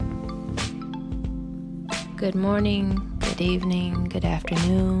Good morning, good evening, good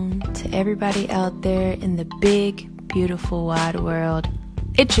afternoon to everybody out there in the big, beautiful, wide world.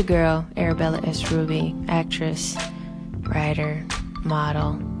 It's your girl, Arabella S. Ruby, actress, writer,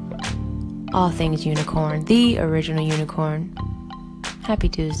 model, all things unicorn, the original unicorn. Happy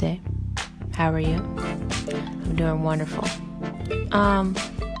Tuesday. How are you? I'm doing wonderful.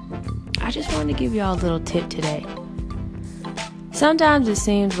 I just wanted to give y'all a little tip today. Sometimes it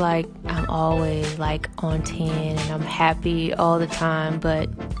seems like I'm always on 10 and I'm happy all the time, but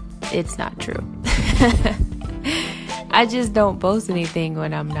it's not true. I just don't post anything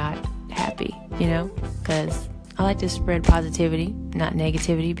when I'm not happy, because I like to spread positivity, not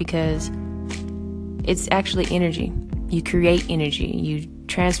negativity, because it's actually energy. You create energy, you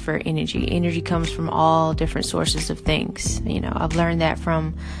transfer energy. Energy comes from all different sources of things. I've learned that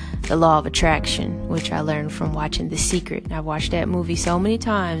from the law of attraction, which I learned from watching The Secret. I've watched that movie so many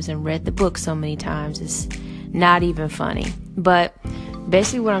times and read the book so many times. It's not even funny. But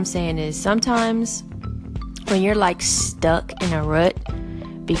basically what I'm saying is sometimes when you're stuck in a rut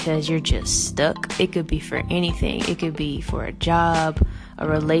because you're just stuck, it could be for anything. It could be for a job, a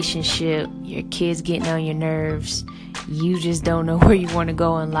relationship, your kids getting on your nerves. You just don't know where you want to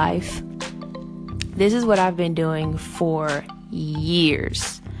go in life. This is what I've been doing for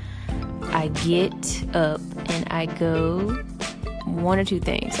years. I get up and I go one or two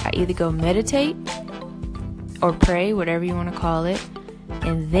things. I either go meditate or pray, whatever you want to call it.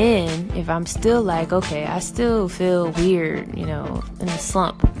 And then if I'm still okay, I still feel weird, in the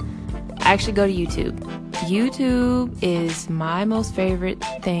slump, I actually go to YouTube. YouTube is my most favorite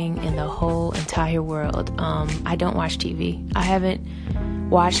thing in the whole entire world. I don't watch TV. I haven't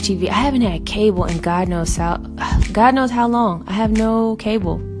watched TV. I haven't had cable in God knows how long. I have no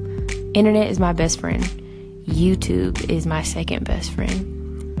cable. Internet is my best friend. YouTube is my second best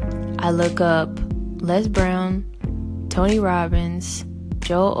friend. I look up Les Brown, Tony Robbins,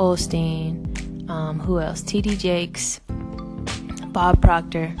 Joel Osteen, who else? T.D. Jakes, Bob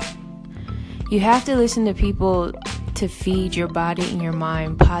Proctor. You have to listen to people to feed your body and your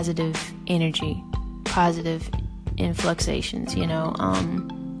mind positive energy, positive influxations,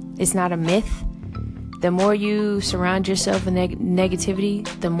 It's not a myth. The more you surround yourself with negativity,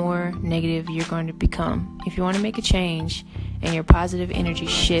 the more negative you're going to become. If you want to make a change and your positive energy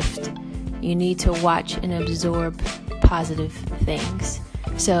shift, you need to watch and absorb positive things.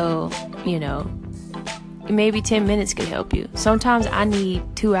 So, maybe 10 minutes could help you. Sometimes I need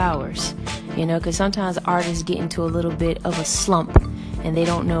 2 hours, because sometimes artists get into a little bit of a slump and they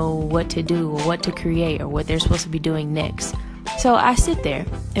don't know what to do or what to create or what they're supposed to be doing next. So I sit there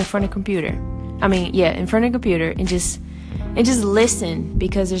in front of a computer. In front of a computer and just listen,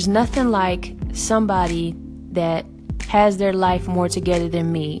 because there's nothing like somebody that has their life more together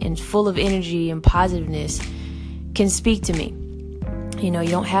than me and full of energy and positiveness can speak to me. You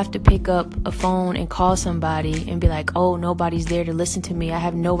don't have to pick up a phone and call somebody and be like, oh, nobody's there to listen to me. I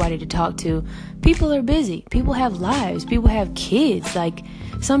have nobody to talk to. People are busy. People have lives. People have kids.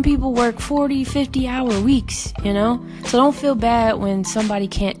 Some people work 40, 50-hour weeks, So don't feel bad when somebody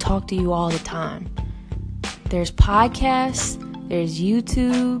can't talk to you all the time. There's podcasts. There's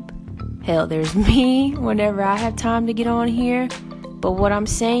YouTube. Hell, there's me whenever I have time to get on here. But what I'm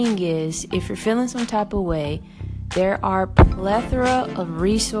saying is, if you're feeling some type of way, there are plethora of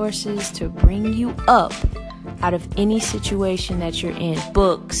resources to bring you up out of any situation that you're in.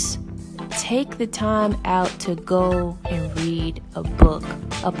 Books. Take the time out to go and read a book,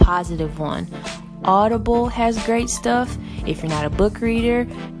 a positive one. Audible has great stuff. If you're not a book reader,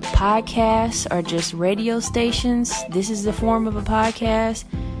 podcasts are just radio stations. This is the form of a podcast.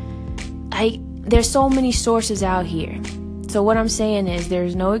 There's so many sources out here. So what I'm saying is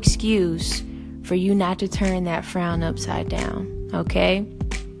there's no excuse for you not to turn that frown upside down, okay?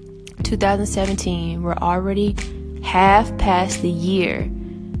 2017, we're already half past the year,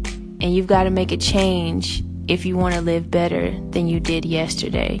 and you've got to make a change if you want to live better than you did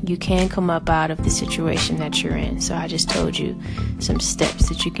yesterday. You can come up out of the situation that you're in. So I just told you some steps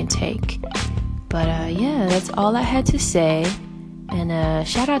that you can take. But that's all I had to say. And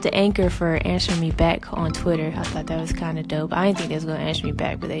shout out to Anchor for answering me back on Twitter. I thought that was kind of dope. I didn't think they was going to answer me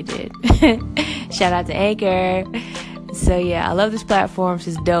back, but they did. Shout out to Anchor. So yeah, I love this platform. This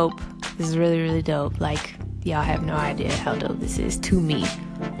is dope. This is really, really dope. Y'all have no idea how dope this is to me.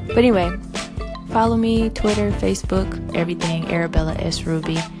 But anyway, follow me, Twitter, Facebook, everything, Arabella S.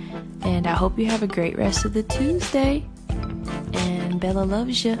 Ruby. And I hope you have a great rest of the Tuesday. And Bella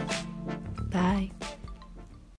loves you. Bye.